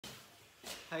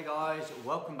Hey guys,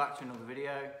 welcome back to another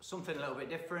video. Something a little bit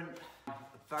different. A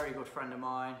very good friend of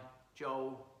mine,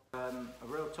 Joel, a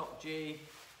real top G,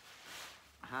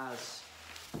 has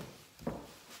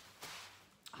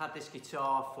had this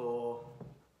guitar for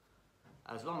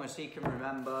as long as he can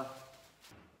remember.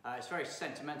 It's a very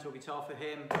sentimental guitar for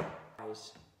him.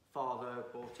 His father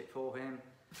bought it for him,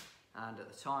 and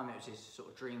at the time it was his sort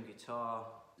of dream guitar.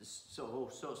 There's sort of all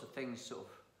sorts of things sort of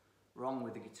wrong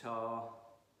with the guitar.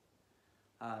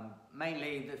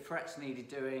 Mainly the frets needed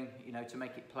doing, you know, to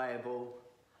make it playable,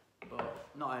 but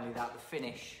not only that, the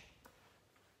finish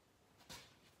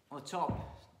on the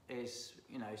top is,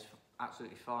 you know, it's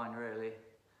absolutely fine really,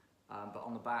 but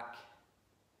on the back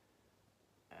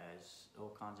there's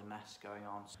all kinds of mess going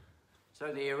on.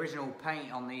 So the original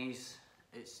paint on these,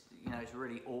 it's, you know, it's a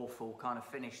really awful kind of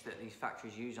finish that these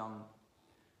factories use on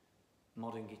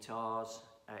modern guitars.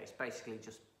 It's basically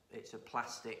just, it's a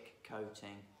plastic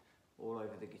coating all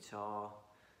over the guitar,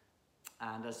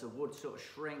 and as the wood sort of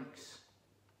shrinks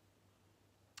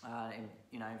in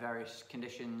various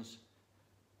conditions,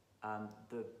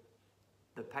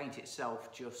 the paint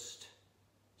itself just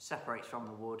separates from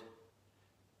the wood,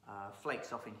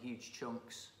 flakes off in huge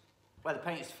chunks. Where the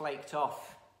paint is flaked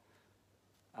off,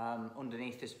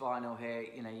 underneath this vinyl here,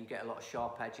 you know, you get a lot of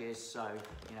sharp edges, so,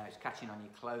 you know, it's catching on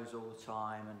your clothes all the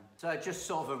time. And so just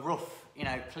sort of a rough, you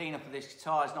know, clean up of this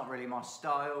guitar is not really my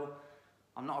style.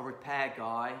 I'm not a repair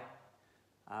guy.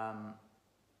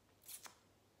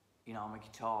 You know, I'm a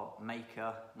guitar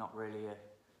maker, not really a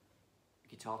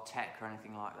guitar tech or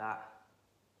anything like that.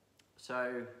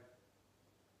 So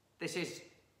this is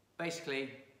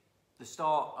basically the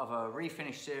start of a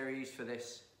refinish series for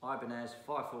this Ibanez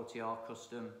 540R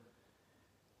Custom.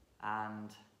 And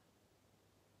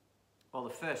well,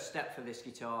 the first step for this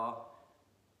guitar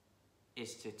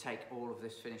is to take all of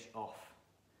this finish off.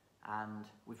 And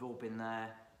we've all been there.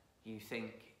 You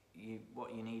think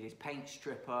what you need is paint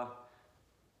stripper,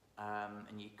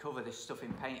 and you cover this stuff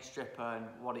in paint stripper, and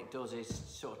what it does is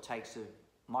sort of takes a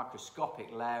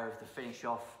microscopic layer of the finish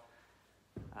off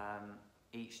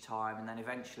each time, and then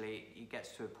eventually it gets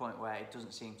to a point where it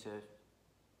doesn't seem to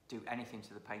do anything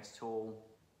to the paint at all.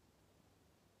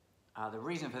 The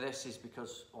reason for this is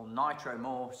because Nitro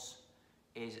Morse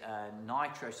is a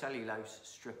nitrocellulose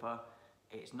stripper.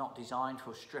 It's not designed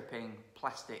for stripping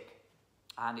plastic,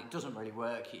 and it doesn't really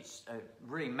work. It's a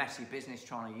really messy business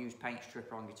trying to use paint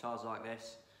stripper on guitars like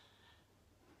this,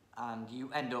 and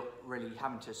you end up really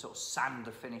having to sort of sand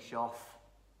the finish off,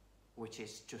 which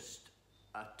is just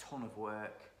a ton of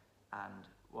work, and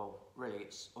well, really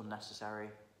it's unnecessary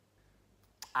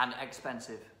and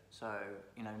expensive. So,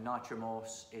 you know, Nitro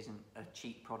Morse isn't a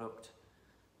cheap product.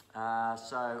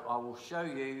 So I will show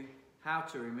you how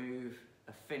to remove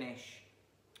a finish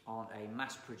on a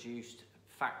mass-produced,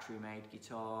 factory-made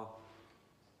guitar,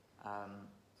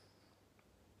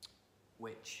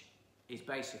 which is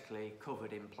basically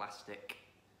covered in plastic.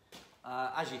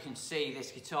 As you can see,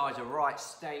 this guitar is a right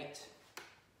state.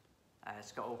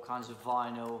 It's got all kinds of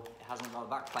vinyl. It hasn't got a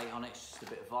back plate on it, it's just a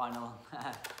bit of vinyl.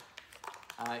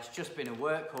 It's just been a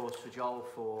workhorse for Joel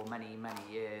for many, many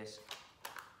years.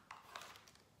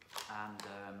 And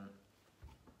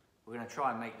we're going to try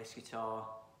and make this guitar,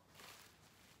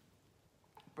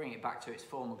 bring it back to its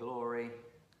former glory.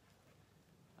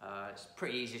 It's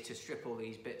pretty easy to strip all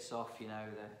these bits off, you know,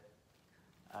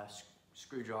 the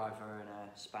screwdriver and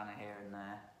a spanner here and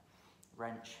there,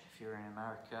 wrench if you're in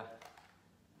America.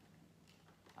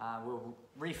 We'll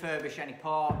refurbish any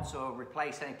parts or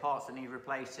replace any parts that need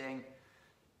replacing,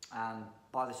 and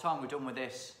by the time we're done with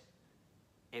this,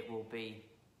 it will be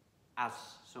as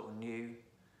sort of new.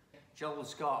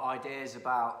 Joel's got ideas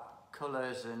about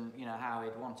colours and, you know, how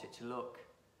he'd want it to look.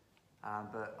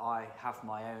 But I have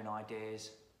my own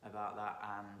ideas about that,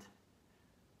 and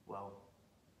well,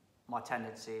 my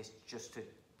tendency is just to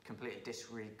completely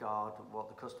disregard what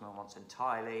the customer wants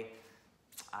entirely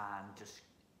and just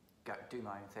do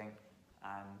my own thing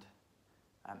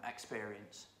and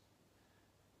experience.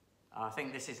 I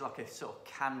think this is like a sort of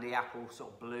candy apple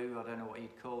sort of blue, I don't know what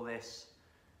you'd call this,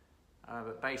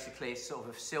 but basically it's sort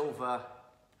of a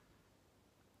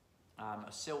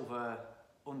silver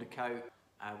undercoat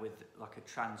with like a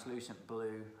translucent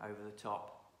blue over the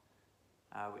top,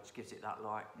 which gives it that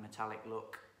like metallic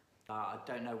look. I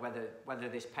don't know whether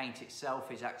this paint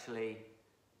itself is actually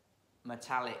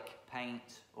metallic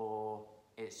paint or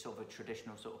it's sort of a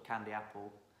traditional sort of candy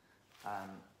apple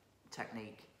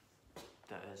technique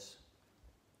that has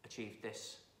achieved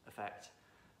this effect.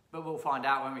 But we'll find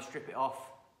out when we strip it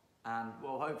off, and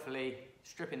well, hopefully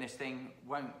stripping this thing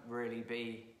won't really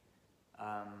be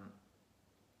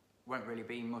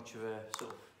much of a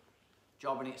sort of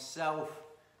job in itself.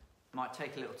 Might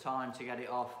take a little time to get it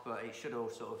off, but it should all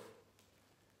sort of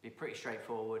be pretty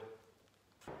straightforward.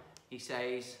 He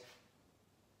says,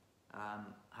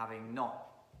 having not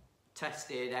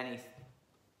tested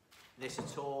this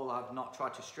at all, I've not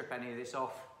tried to strip any of this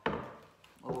off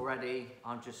already.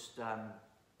 I'm just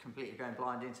completely going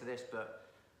blind into this,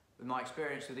 but with my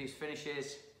experience with these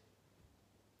finishes,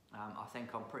 I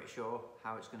think I'm pretty sure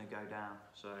how it's going to go down.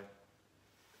 So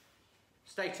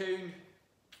stay tuned.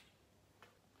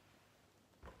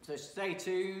 So stay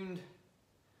tuned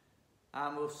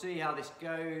and we'll see how this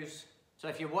goes. So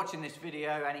if you're watching this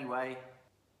video anyway,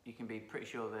 you can be pretty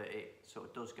sure that it sort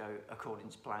of does go according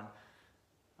to plan.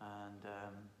 And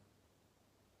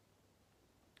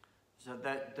so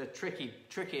the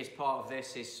trickiest part of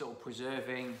this is sort of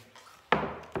preserving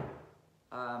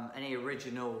any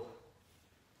original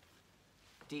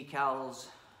decals.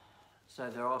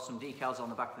 So there are some decals on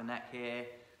the back of the neck here,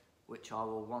 which I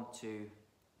will want to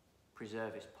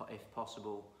preserve if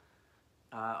possible.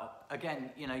 Again,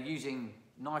 you know, using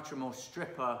nitrum or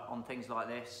stripper on things like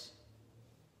this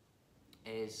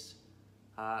is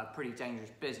a pretty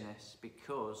dangerous business,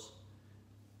 because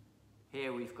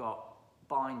here we've got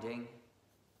binding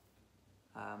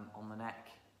on the neck,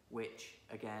 which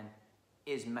again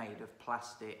is made of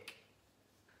plastic.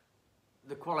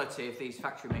 The quality of these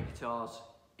factory made guitars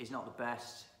is not the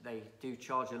best. They do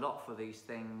charge a lot for these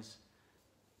things.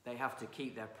 They have to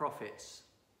keep their profit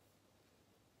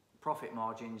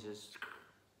margins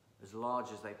as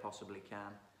large as they possibly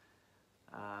can,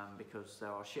 because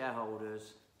there are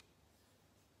shareholders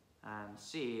and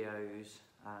CEOs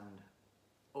and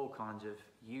all kinds of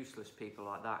useless people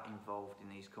like that involved in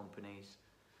these companies,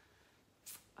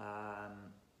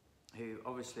 who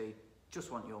obviously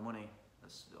just want your money.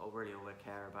 That's really all they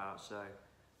care about. So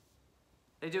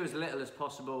they do as little as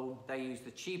possible. They use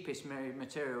the cheapest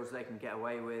materials they can get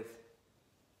away with,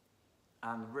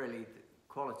 and really the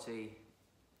quality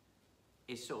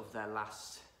is sort of their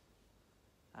last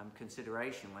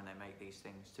consideration when they make these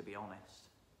things, to be honest.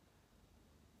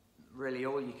 Really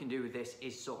all you can do with this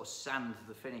is sort of sand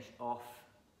the finish off.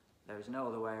 There is no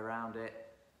other way around it,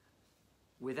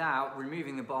 without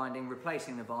removing the binding,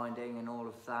 replacing the binding and all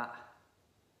of that,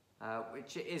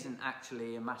 which isn't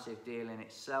actually a massive deal in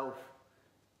itself,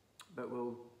 but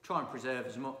we'll try and preserve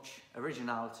as much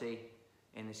originality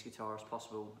in this guitar as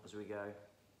possible as we go.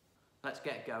 Let's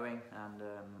get going and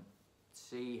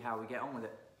see how we get on with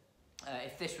it.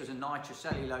 If this was a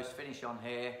nitrocellulose finish on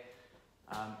here,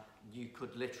 you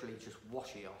could literally just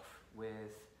wash it off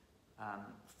with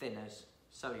thinners,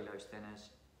 cellulose thinners.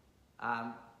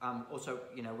 Also,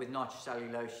 you know, with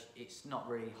nitrocellulose, it's not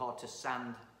really hard to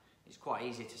sand. It's quite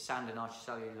easy to sand a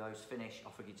nitrocellulose finish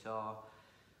off a guitar.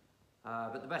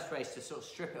 But the best way is to sort of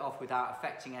strip it off without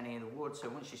affecting any of the wood. So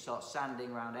once you start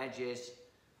sanding around edges,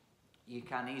 you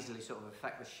can easily sort of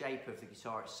affect the shape of the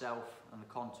guitar itself and the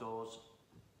contours.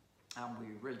 And we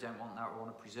really don't want that. We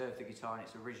want to preserve the guitar in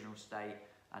its original state,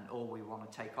 and all we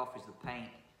want to take off is the paint.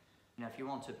 You know, if you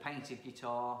want a painted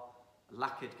guitar, a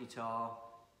lacquered guitar,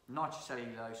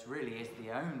 nitrocellulose really is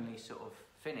the only sort of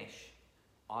finish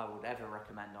I would ever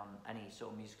recommend on any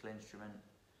sort of musical instrument.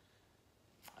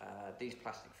 These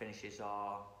plastic finishes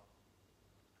are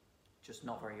just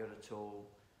not very good at all.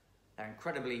 They're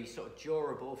incredibly sort of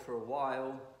durable for a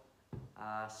while,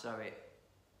 so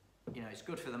it's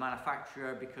good for the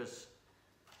manufacturer, because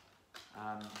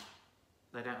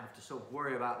they don't have to sort of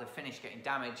worry about the finish getting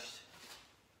damaged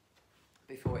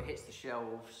before it hits the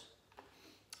shelves.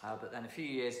 But then a few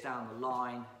years down the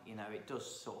line, you know, it does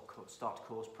sort of start to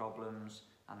cause problems,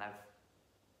 and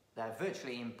they're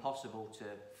virtually impossible to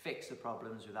fix the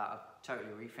problems without totally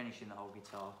refinishing the whole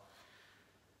guitar.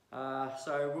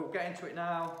 So we'll get into it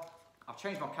now. I've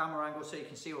changed my camera angle so you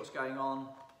can see what's going on,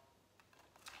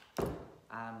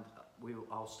 and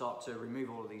I'll start to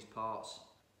remove all of these parts.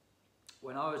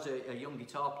 When I was a young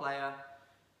guitar player,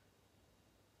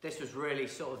 this was really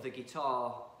sort of the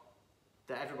guitar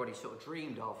that everybody sort of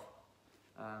dreamed of.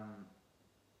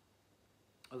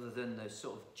 Other than the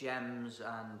sort of gems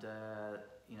and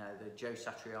you know, the Joe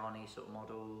Satriani sort of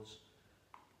models,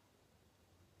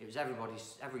 it was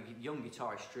every young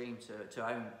guitarist's dream to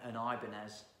own an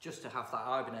Ibanez. Just to have that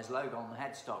Ibanez logo on the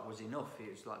headstock was enough.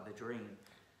 It was like the dream.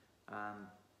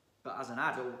 But as an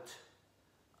adult,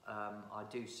 I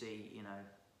do see, you know,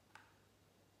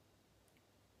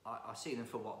 I see them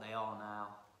for what they are now,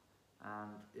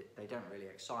 and they don't really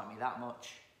excite me that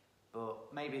much.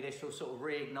 But maybe this will sort of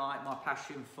reignite my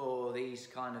passion for these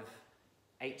kind of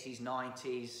 80s,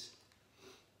 90s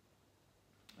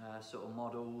sort of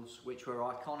models, which were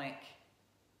iconic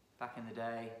back in the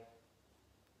day.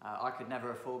 I could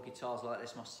never afford guitars like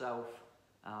this myself.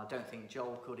 I don't think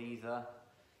Joel could either.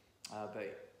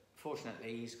 But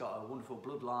fortunately, he's got a wonderful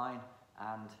bloodline,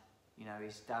 and you know,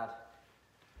 his dad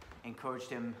encouraged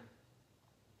him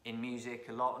in music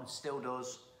a lot and still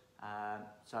does.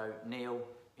 So Neil,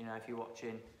 you know, if you're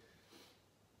watching,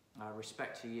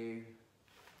 respect to you.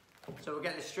 So we'll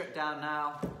get this stripped down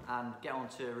now and get on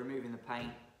to removing the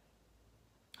paint.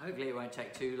 Hopefully it won't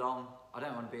take too long. I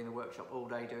don't want to be in the workshop all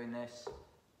day doing this.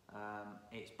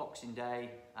 It's Boxing Day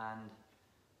and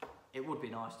it would be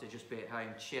nice to just be at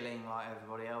home chilling like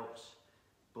everybody else,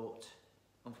 but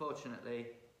unfortunately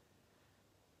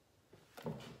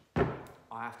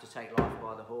I have to take life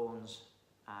by the horns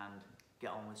and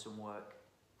get on with some work.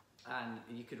 And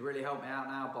you could really help me out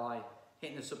now by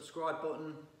hitting the subscribe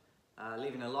button,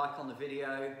 leaving a like on the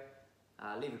video,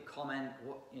 leave a comment,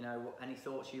 any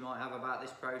thoughts you might have about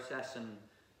this process, and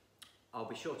I'll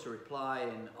be sure to reply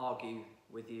and argue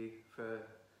with you for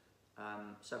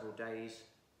several days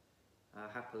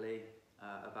happily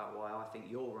about why I think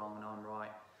you're wrong and I'm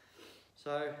right.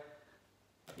 So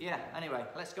yeah, anyway,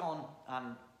 let's go on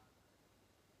and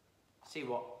see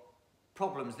what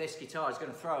problems this guitar is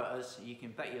going to throw at us. You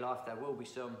can bet your life there will be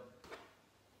some.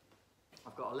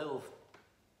 I've got a little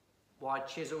wide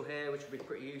chisel here which will be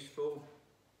pretty useful,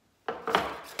 a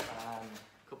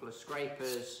couple of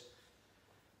scrapers.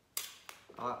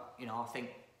 I think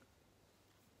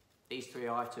these three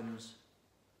items,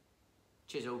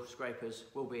 chisel, scrapers,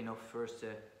 will be enough for us to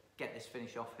get this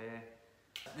finish off here.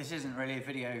 This isn't really a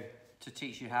video to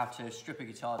teach you how to strip a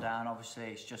guitar down. Obviously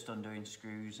it's just undoing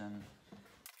screws and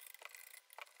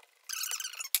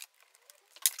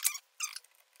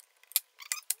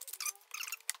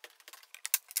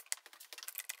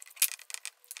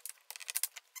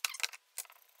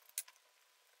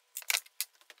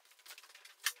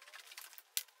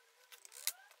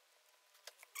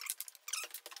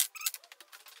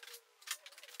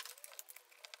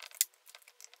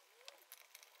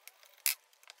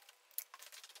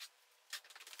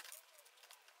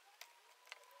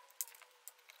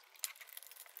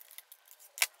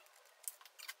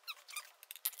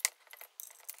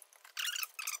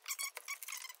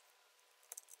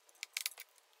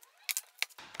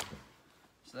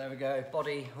so there we go,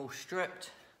 body all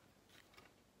stripped.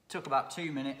 Took about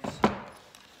 2 minutes.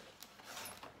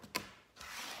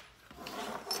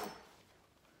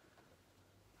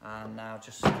 And now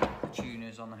just the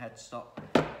tuners on the headstock.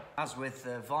 As with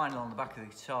the vinyl on the back of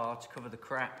the guitar to cover the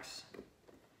cracks,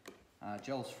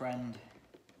 Joel's friend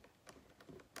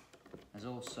has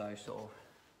also sort of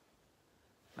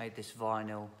made this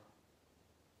vinyl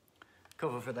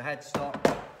cover for the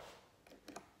headstock,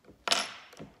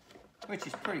 which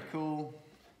is pretty cool.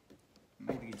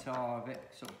 Made the guitar a bit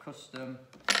sort of custom,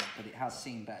 but it has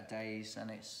seen better days and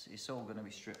it's all going to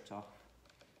be stripped off.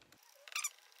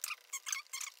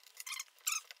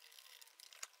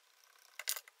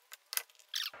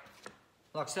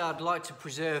 Like I said, I'd like to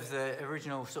preserve the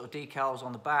original sort of decals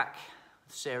on the back,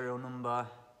 the serial number,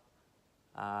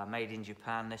 made in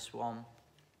Japan, this one.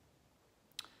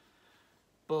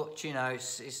 But you know,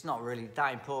 it's not really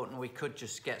that important. We could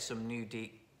just get some new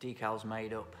decals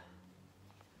made up.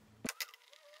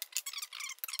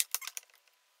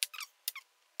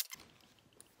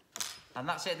 And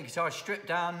that's it, the guitar is stripped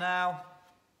down now.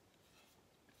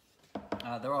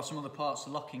 There are some other parts,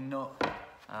 the locking nut,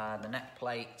 the neck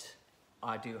plate.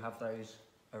 I do have those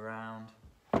around.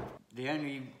 The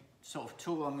only sort of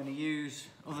tool I'm going to use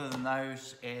other than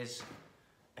those is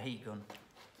a heat gun.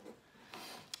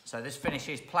 So this finish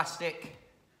is plastic.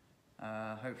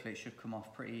 Hopefully it should come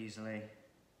off pretty easily.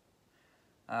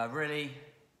 Really,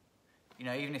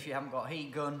 even if you haven't got a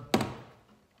heat gun,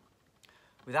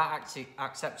 without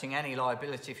accepting any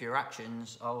liability for your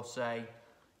actions, I will say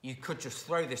you could just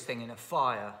throw this thing in a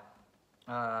fire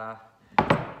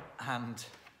and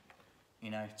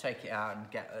take it out and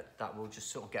that will just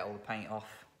sort of get all the paint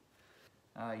off.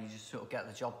 You just sort of get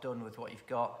the job done with what you've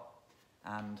got,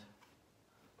 and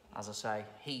as I say,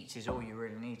 heat is all you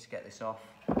really need to get this off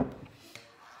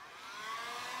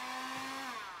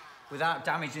without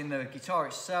damaging the guitar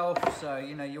itself. So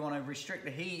you want to restrict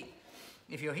the heat.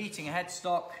 If you're heating a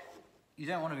headstock, you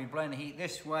don't want to be blowing the heat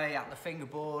this way at the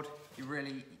fingerboard. You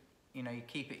really, you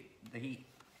keep the heat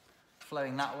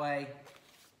flowing that way.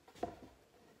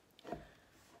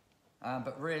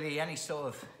 But really,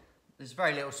 there's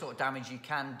very little sort of damage you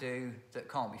can do that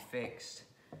can't be fixed.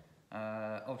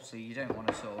 Obviously, you don't want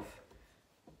to sort of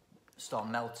start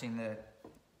melting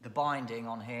the binding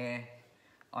on here.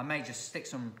 I may just stick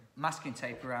some masking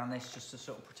tape around this just to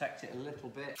sort of protect it a little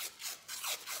bit.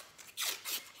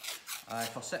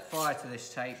 If I set fire to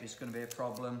this tape, it's going to be a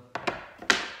problem.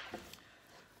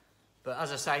 But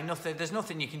as I say, there's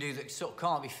nothing you can do that sort of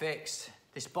can't be fixed.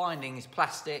 This binding is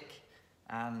plastic,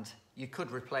 and you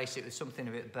could replace it with something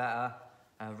a bit better,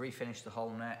 refinish the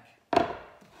whole neck.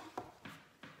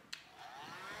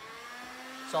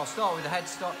 So I'll start with the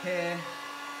headstock here,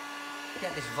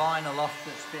 get this vinyl off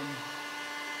that's been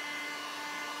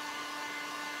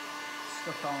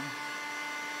stuck on.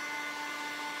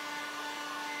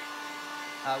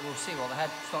 We'll see what the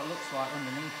headstock looks like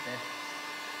underneath this.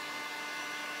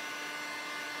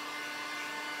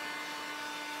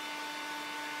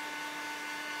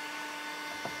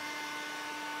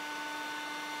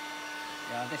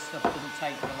 Yeah, this stuff doesn't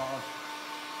take a lot of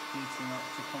heating up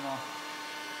to come off.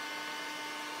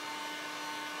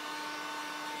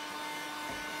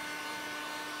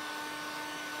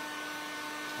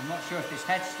 I'm not sure if this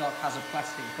headstock has a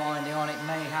plastic binding on it,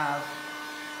 may have.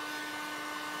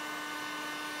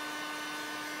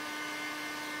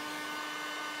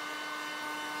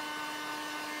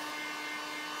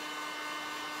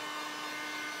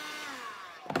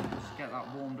 Let's get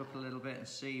that warmed up a little bit and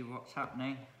see what's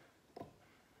happening.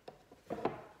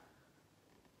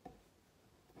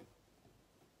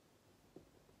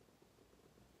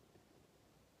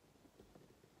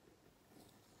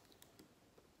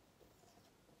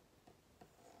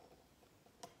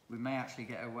 We may actually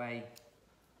get away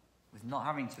with not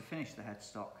having to finish the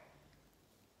headstock.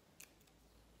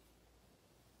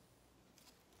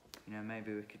 You know,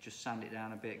 maybe we could just sand it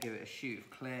down a bit, give it a shoot of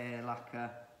clear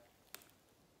lacquer.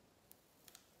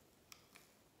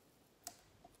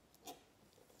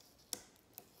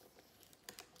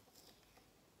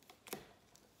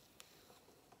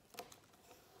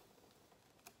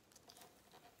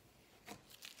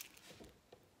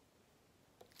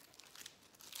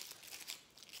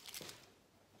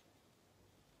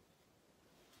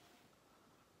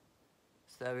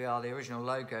 There we are, the original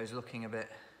logo is looking a bit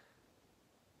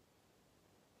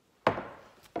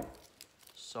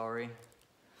sorry.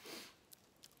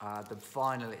 The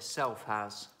vinyl itself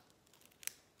has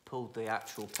pulled the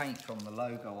actual paint from the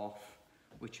logo off,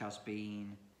 which has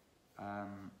been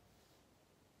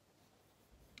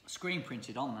screen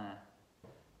printed on there.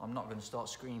 I'm not going to start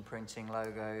screen printing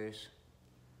logos.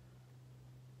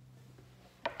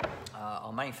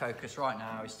 Our main focus right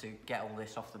now is to get all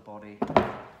this off the body.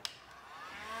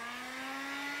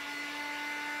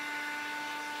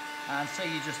 And so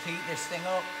you just heat this thing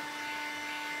up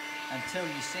until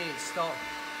you see it'll start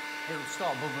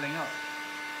bubbling up.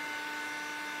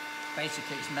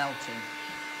 Basically, it's melting.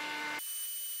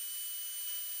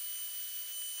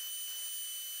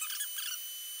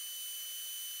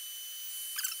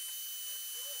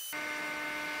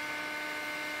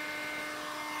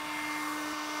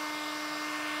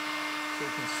 So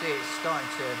you can see it's starting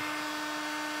to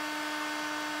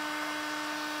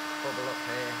bubble up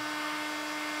here.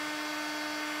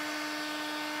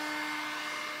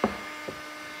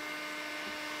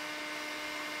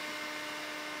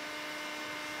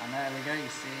 And there we go, you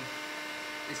see,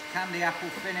 this candy apple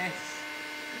finish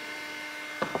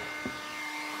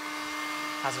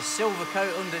has a silver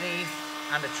coat underneath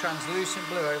and a translucent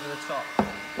blue over the top.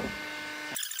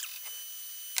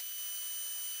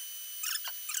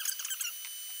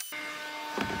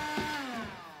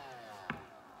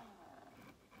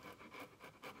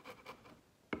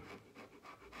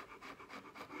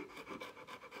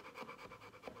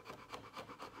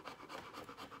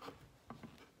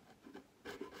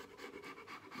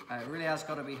 It really has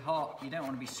got to be hot. You don't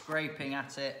want to be scraping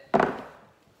at it.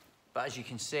 But as you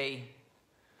can see,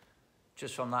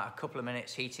 just from that, a couple of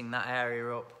minutes heating that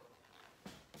area up,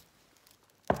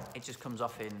 it just comes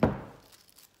off in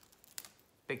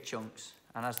big chunks.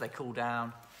 And as they cool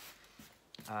down,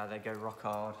 they go rock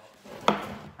hard.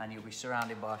 And you'll be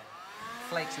surrounded by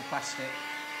flakes of plastic.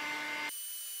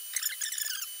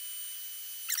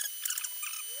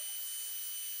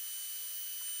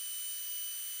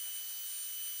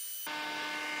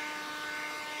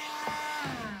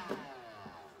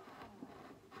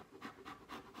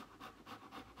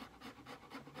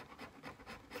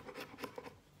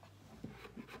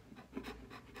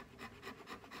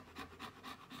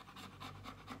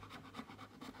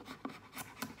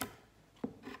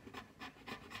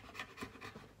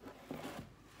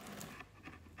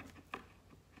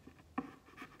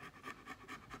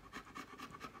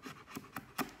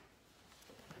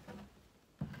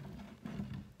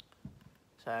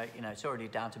 So, you know, it's already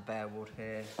down to bare wood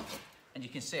here. And you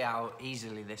can see how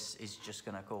easily this is just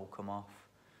going to all come off.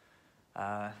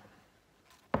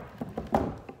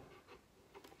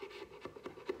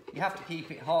 You have to keep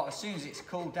it hot. As soon as it's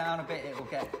cooled down a bit, it will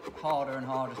get harder and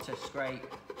harder to scrape.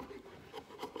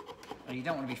 And you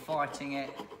don't want to be fighting it.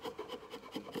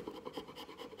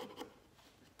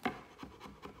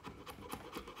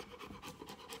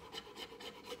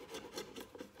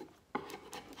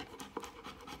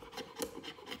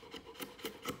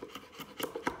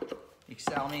 You can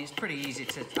see, I mean, it's pretty easy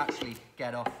to actually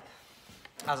get off.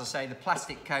 As I say, the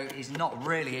plastic coat is not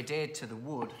really adhered to the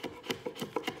wood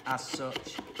as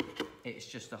such. It's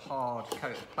just a hard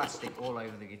coat of plastic all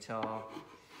over the guitar.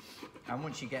 And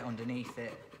once you get underneath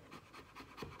it,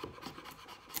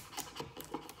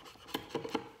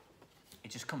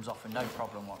 it just comes off with no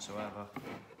problem whatsoever.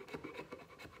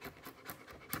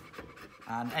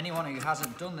 And anyone who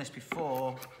hasn't done this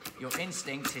before, your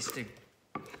instinct is to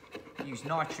use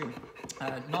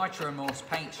Nitromorse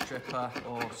paint stripper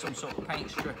or some sort of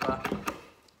paint stripper,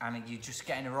 and you just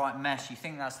get in the right mess. You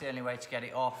think that's the only way to get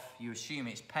it off. You assume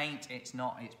it's paint, it's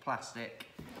not, it's plastic.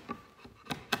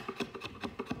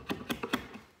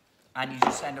 And you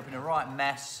just end up in the right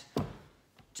mess,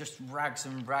 just rags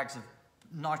and rags of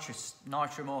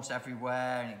Nitromorse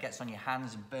everywhere, and it gets on your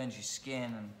hands and burns your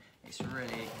skin, and it's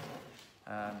really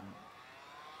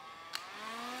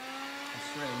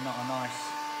not a nice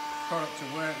product to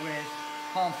work with,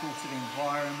 harmful to the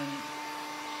environment.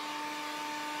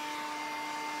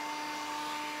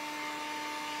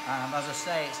 As I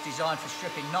say, it's designed for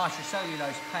stripping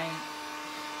nitrocellulose paint,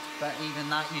 but even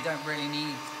that, you don't really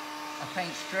need a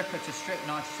paint stripper to strip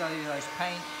nitrocellulose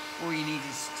paint. All you need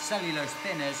is cellulose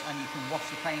thinners, and you can wash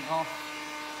the paint off.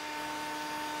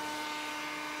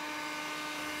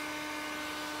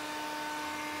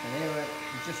 So here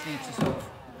you just need to sort of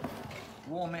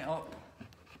warm it up,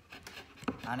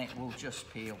 and it will just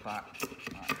peel back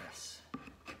like this.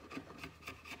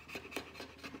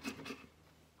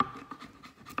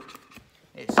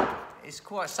 It's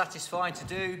quite satisfying to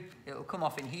do. It will come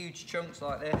off in huge chunks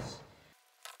like this.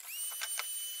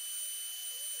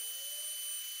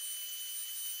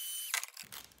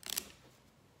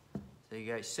 There you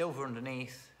go, it's silver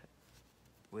underneath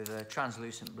with a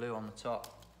translucent blue on the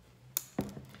top.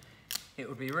 It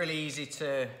would be really easy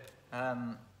to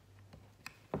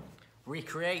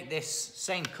recreate this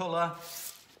same colour.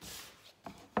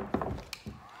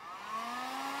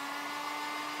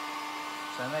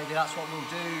 So maybe that's what we'll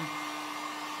do.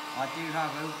 I do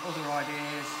have other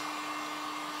ideas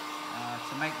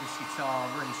to make this guitar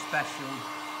really special.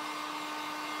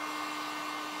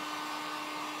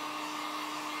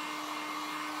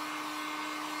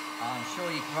 I'm sure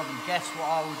you can probably guess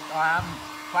what I am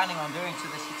planning on doing to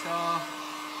this guitar.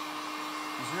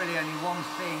 There's really only one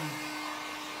thing.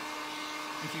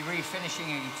 If you're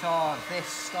refinishing a guitar of this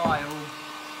style,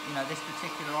 you know, this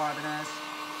particular Ibanez,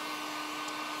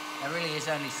 there really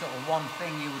is only sort of one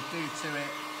thing you would do to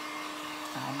it.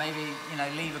 Maybe, you know,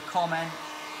 leave a comment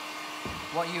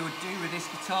what you would do with this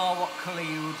guitar, what colour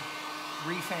you would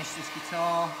refinish this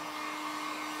guitar.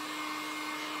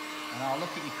 And I'll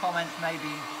look at your comments, maybe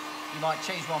you might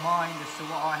change my mind as to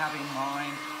what I have in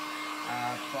mind.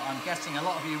 But I'm guessing a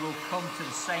lot of you will come to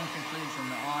the same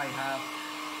conclusion that I have.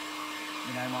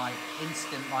 You know, my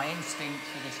instinct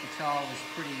for this guitar was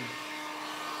pretty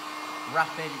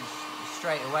rapid.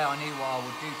 Straight away I knew what I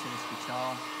would do to this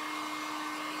guitar.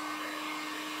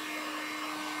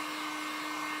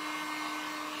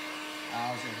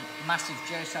 I was a massive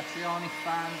Joe Satriani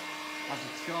fan as a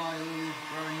child,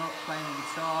 growing up playing the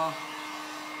guitar.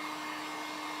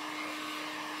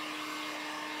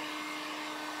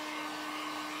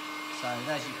 So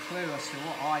there's your clue as to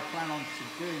what I plan on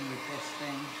doing with this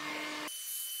thing.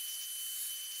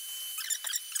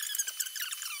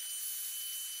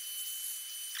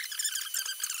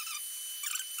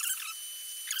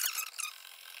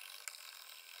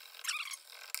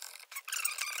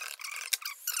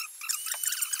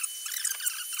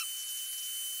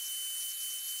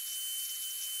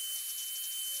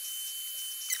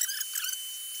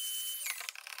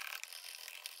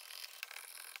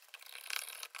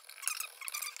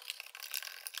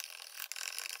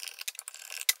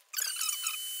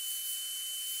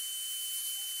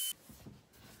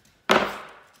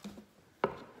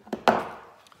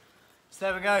 So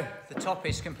there we go, the top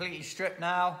is completely stripped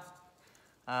now.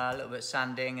 A little bit of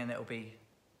sanding and it'll be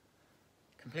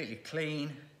completely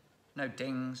clean. No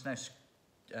dings, no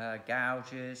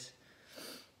gouges.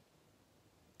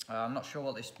 I'm not sure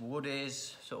what this wood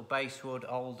is, sort of basswood,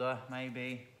 older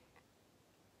maybe.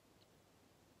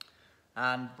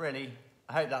 And really,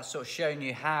 I hope that's sort of shown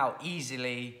you how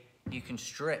easily you can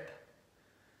strip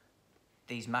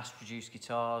these mass-produced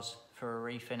guitars for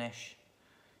a refinish.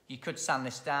 You could sand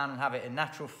this down and have it a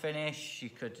natural finish. You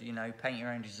could, you know, paint your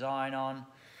own design on.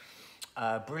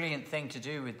 Brilliant thing to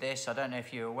do with this. I don't know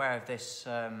if you're aware of this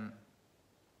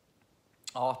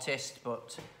artist,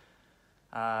 but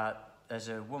there's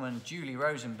a woman, Julie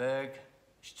Rosenberg.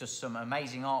 She does some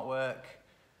amazing artwork,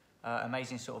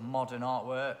 amazing sort of modern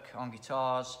artwork on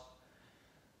guitars.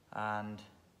 And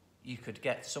you could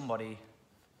get somebody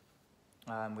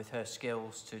with her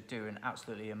skills to do an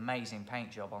absolutely amazing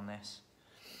paint job on this.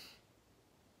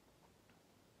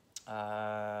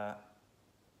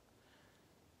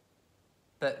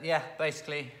 But yeah,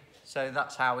 basically, so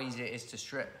that's how easy it is to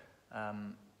strip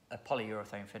a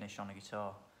polyurethane finish on a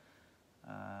guitar.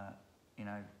 You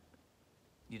know,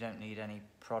 you don't need any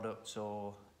products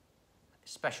or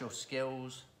special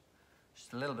skills,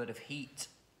 just a little bit of heat.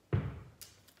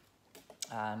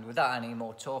 And without any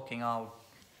more talking, I'll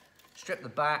strip the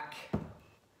back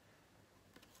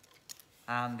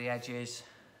and the edges.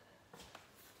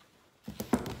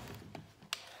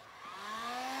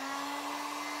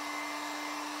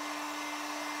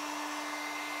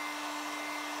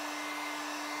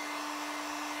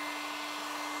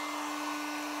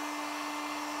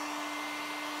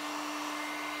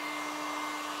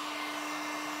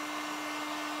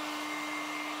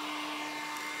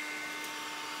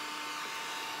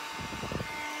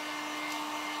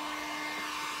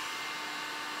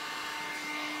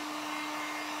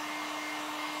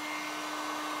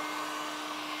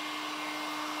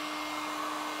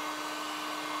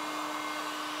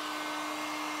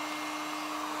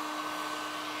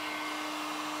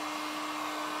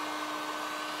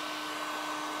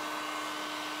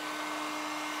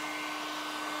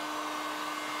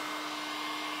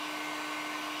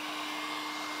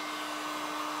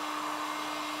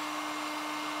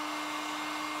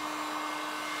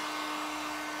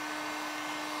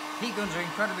 Heat guns are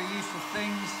incredibly useful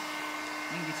things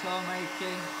in guitar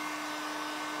making.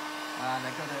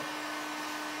 They've got a,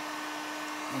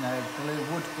 you know, glue,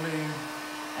 wood glue.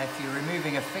 If you're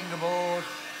removing a fingerboard,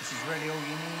 this is really all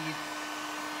you need.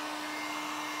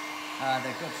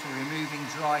 They're good for removing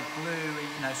dried glue,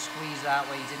 you know, squeeze out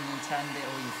where you didn't intend it,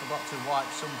 or you forgot to wipe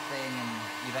something and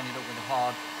you've ended up with a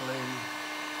hard glue.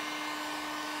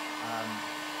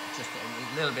 Just a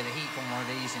little bit of heat from one of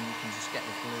these and you can just get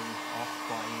the glue off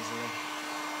quite easily.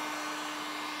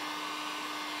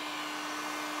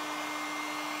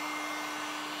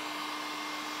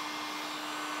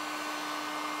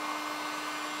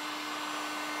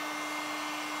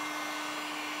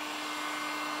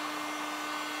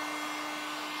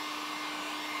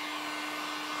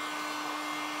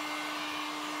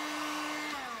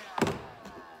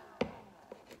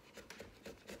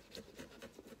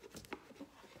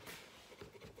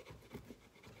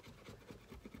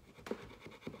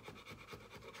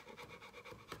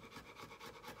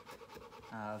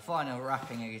 Vinyl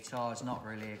wrapping a guitar is not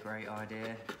really a great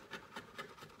idea.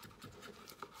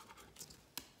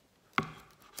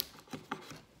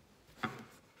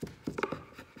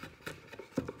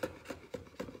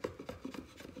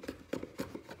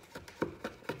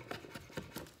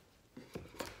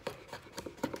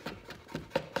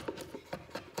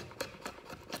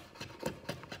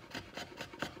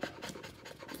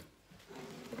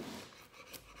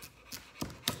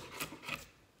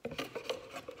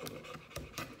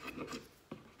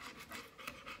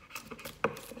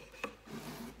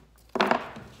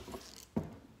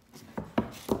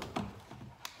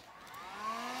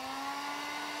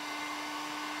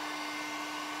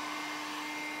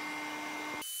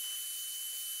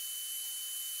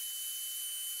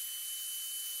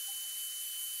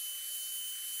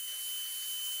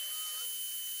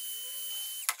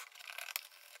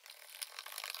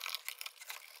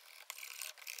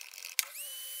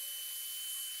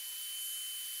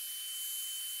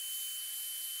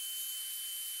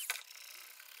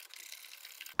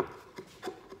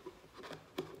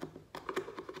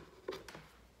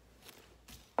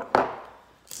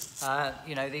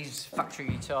 You know, these factory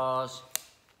guitars,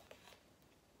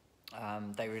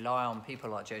 they rely on people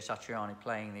like Joe Satriani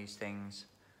playing these things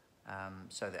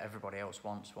so that everybody else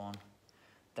wants one.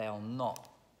 They are not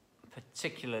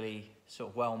particularly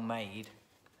sort of well made.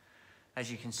 As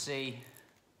you can see,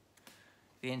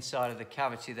 the inside of the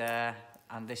cavity there,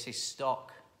 and this is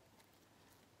stock.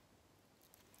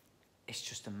 It's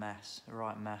just a mess, a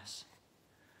right mess.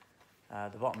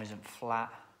 The bottom isn't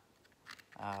flat.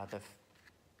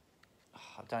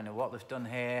 I don't know what they've done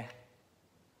here.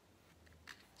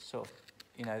 Sort of,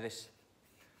 you know, this.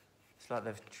 It's like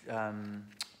they've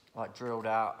like drilled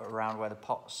out around where the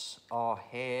pots are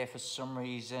here for some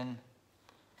reason.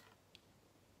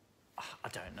 I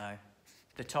don't know.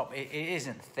 The top, it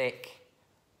isn't thick.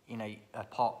 you know, a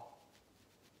pot,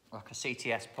 like a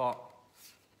CTS pot,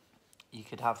 you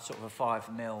could have sort of a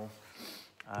 5mm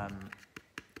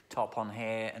top on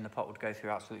here and the pot would go through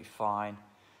absolutely fine.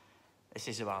 This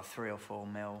is about 3 or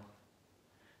 4mm,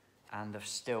 and they've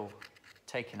still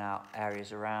taken out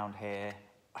areas around here.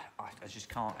 I just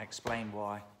can't explain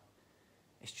why.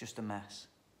 It's just a mess.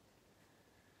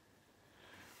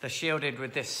 They're shielded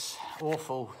with this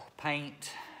awful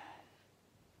paint,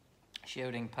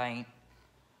 shielding paint.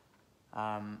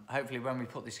 Hopefully when we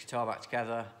put this guitar back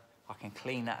together, I can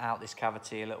clean that out, this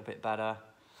cavity, a little bit better.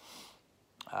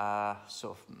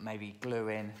 Sort of maybe glue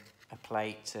in a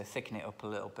plate to thicken it up a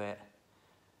little bit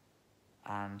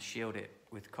and shield it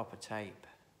with copper tape.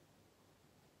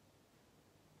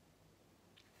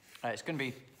 It's going to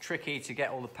be tricky to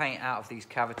get all the paint out of these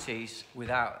cavities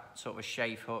without sort of a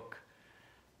shave hook,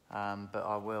 but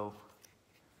I will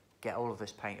get all of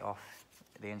this paint off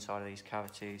the inside of these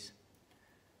cavities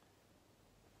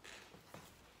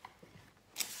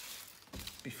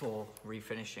before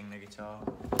refinishing the guitar.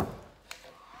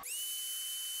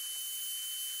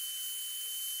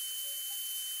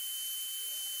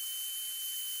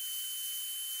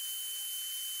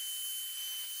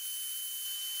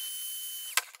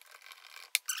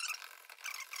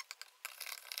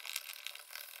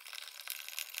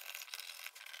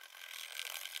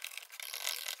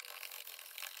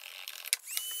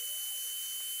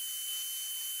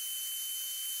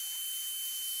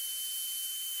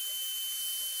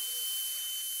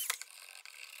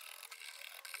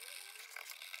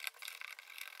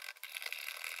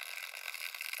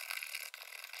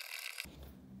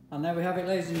 And there we have it,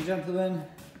 ladies and gentlemen.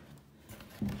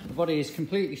 The body is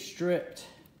completely stripped.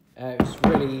 It's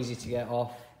really easy to get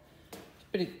off. It's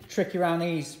a bit tricky around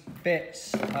these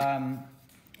bits.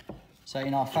 So,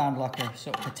 you know, I found like a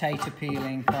sort of potato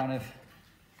peeling kind of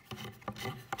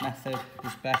method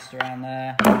is best around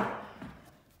there.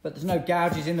 But there's no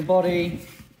gouges in the body.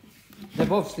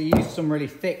 They've obviously used some really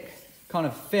thick kind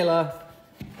of filler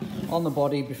on the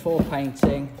body before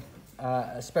painting.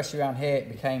 Especially around here, it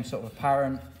became sort of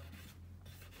apparent.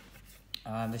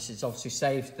 This has obviously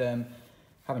saved them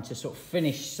having to sort of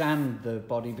finish sand the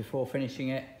body before finishing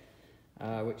it,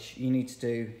 which you need to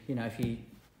do. You know,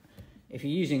 if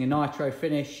you're using a nitro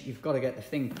finish, you've got to get the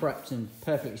thing prepped and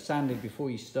perfectly sanded before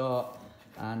you start.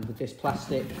 And with this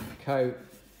plastic coat,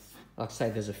 like I say,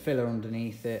 there's a filler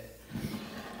underneath it,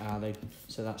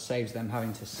 so that saves them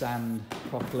having to sand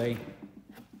properly.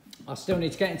 I still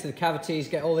need to get into the cavities,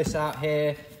 get all this out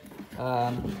here.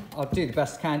 I'll do the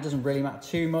best I can. It doesn't really matter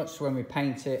too much. So when we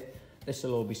paint it, this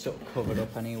will all be sort of covered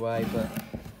up anyway, but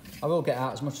I will get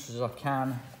out as much as I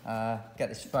can. Get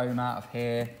this foam out of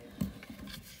here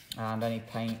and any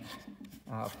paint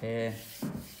out of here.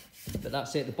 But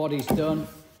that's it, the body's done.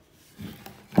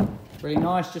 Really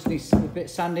nice, just needs a bit of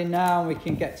sanding now and we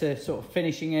can get to sort of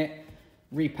finishing it,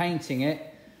 repainting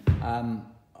it.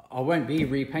 I won't be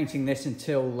repainting this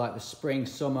until like the spring,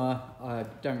 summer. I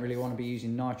don't really want to be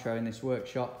using nitro in this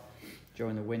workshop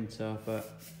during the winter,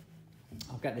 but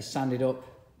I'll get this sanded up,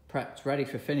 prepped, ready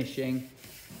for finishing.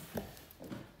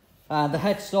 The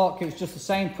headstock, it was just the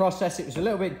same process. It was a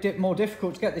little bit more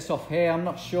difficult to get this off here. I'm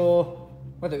not sure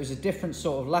whether it was a different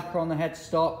sort of lacquer on the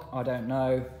headstock. I don't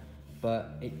know,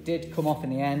 but it did come off in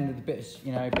the end with a bit of,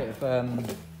 you know, a bit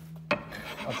of,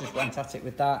 I just went at it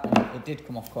with that and it did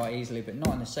come off quite easily, but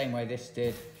not in the same way this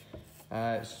did.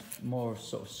 It's more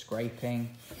sort of scraping.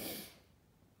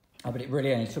 But it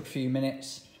really only took a few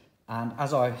minutes. And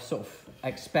as I sort of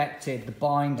expected, the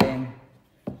binding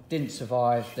didn't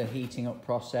survive the heating up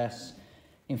process.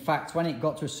 In fact, when it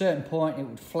got to a certain point, it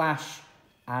would flash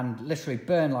and literally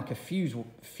burn like a fuse,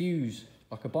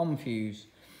 like a bomb fuse.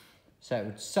 So it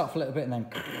would set off a little bit and then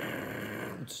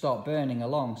it would start burning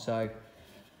along. So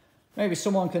maybe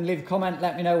someone can leave a comment,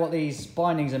 let me know what these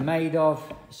bindings are made of.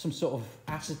 Some sort of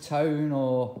acetone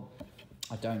or,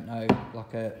 I don't know,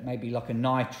 maybe like a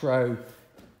nitro.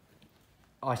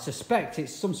 I suspect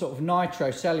it's some sort of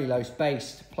nitro cellulose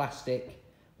based plastic,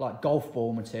 like golf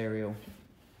ball material,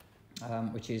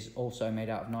 which is also made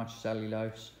out of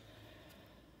nitrocellulose.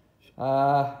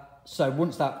 So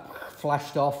once that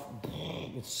flashed off,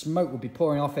 the smoke would be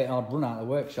pouring off it and I'd run out of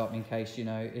the workshop in case, you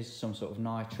know, it is some sort of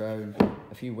nitro and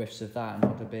a few whiffs of that and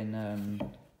I'd have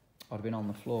been on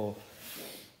the floor.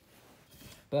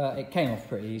 But it came off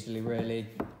pretty easily, really.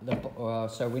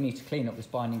 So we need to clean up this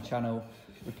binding channel,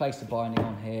 replace the binding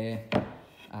on here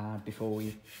before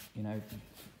we, you know,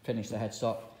 finish the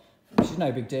headstock, which is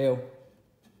no big deal.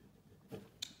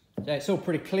 So it's all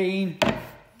pretty clean.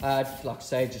 Like I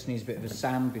say, just needs a bit of a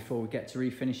sand before we get to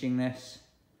refinishing this.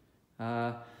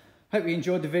 Hope you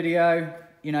enjoyed the video.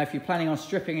 you know, if you're planning on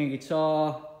stripping a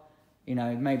guitar, you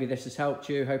know, maybe this has helped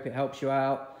you. Hope it helps you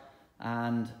out.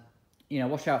 And, you know,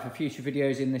 watch out for future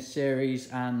videos in this series,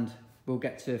 and we'll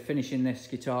get to finishing this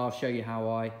guitar. I'll show you how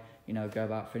I, you know, go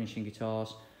about finishing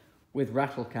guitars with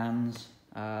rattle cans.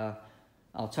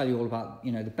 I'll tell you all about,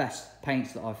 you know, the best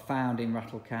paints that I've found in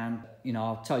rattle can. You know,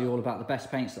 I'll tell you all about the best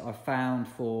paints that I've found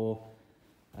for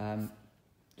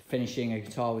finishing a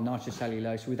guitar with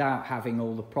nitrocellulose without having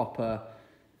all the proper,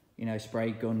 you know,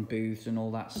 spray gun booths and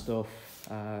all that stuff.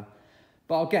 But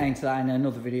I'll get into that in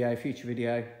another video, future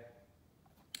video.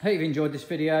 Hope you've enjoyed this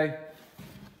video.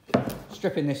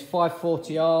 Stripping this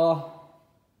 540R.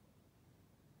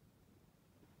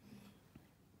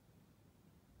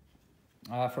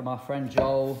 From our friend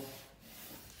Joel.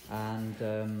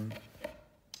 And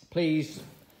please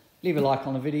leave a like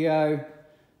on the video,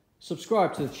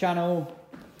 subscribe to the channel,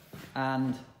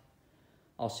 and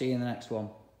I'll see you in the next one.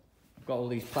 I've got all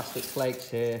these plastic flakes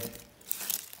here.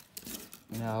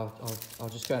 You know, I'll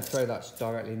just go and throw that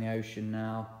directly in the ocean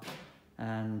now.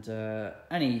 And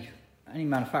any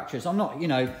manufacturers, I'm not, you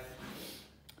know,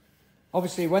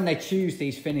 obviously when they choose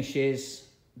these finishes,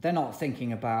 they're not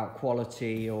thinking about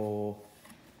quality or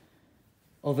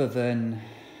other than,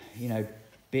 you know,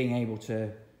 being able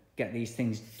to get these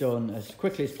things done as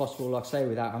quickly as possible, like I say,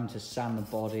 without having to sand the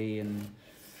body and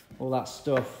all that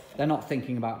stuff. They're not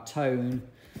thinking about tone.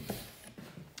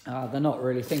 They're not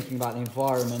really thinking about the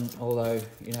environment, although,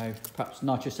 you know, perhaps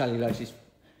nitrocellulose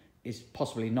is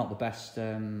possibly not the best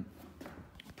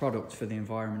product for the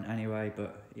environment anyway,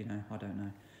 but, you know, I don't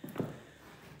know.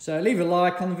 So leave a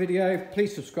like on the video,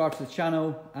 please subscribe to the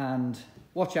channel, and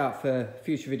watch out for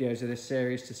future videos of this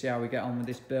series to see how we get on with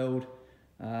this build.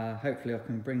 Hopefully I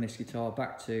can bring this guitar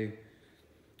back to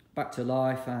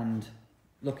life and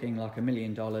looking like $1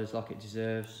 million, like it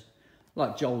deserves,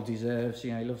 like Joel deserves.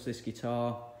 You know, he loves this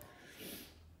guitar.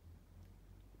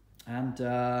 And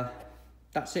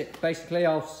that's it basically.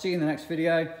 I'll see you in the next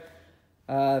video.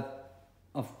 I've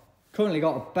currently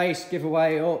got a bass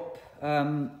giveaway up,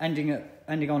 ending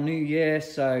on New Year,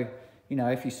 so, you know,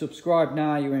 if you subscribe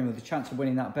now, you're in with a chance of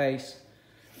winning that bass.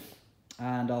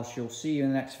 And I shall see you in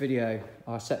the next video.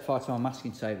 I set fire to my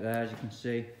masking tape there, as you can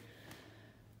see.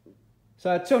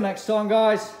 So until next time,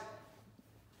 guys,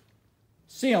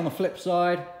 see you on the flip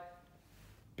side.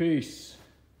 Peace.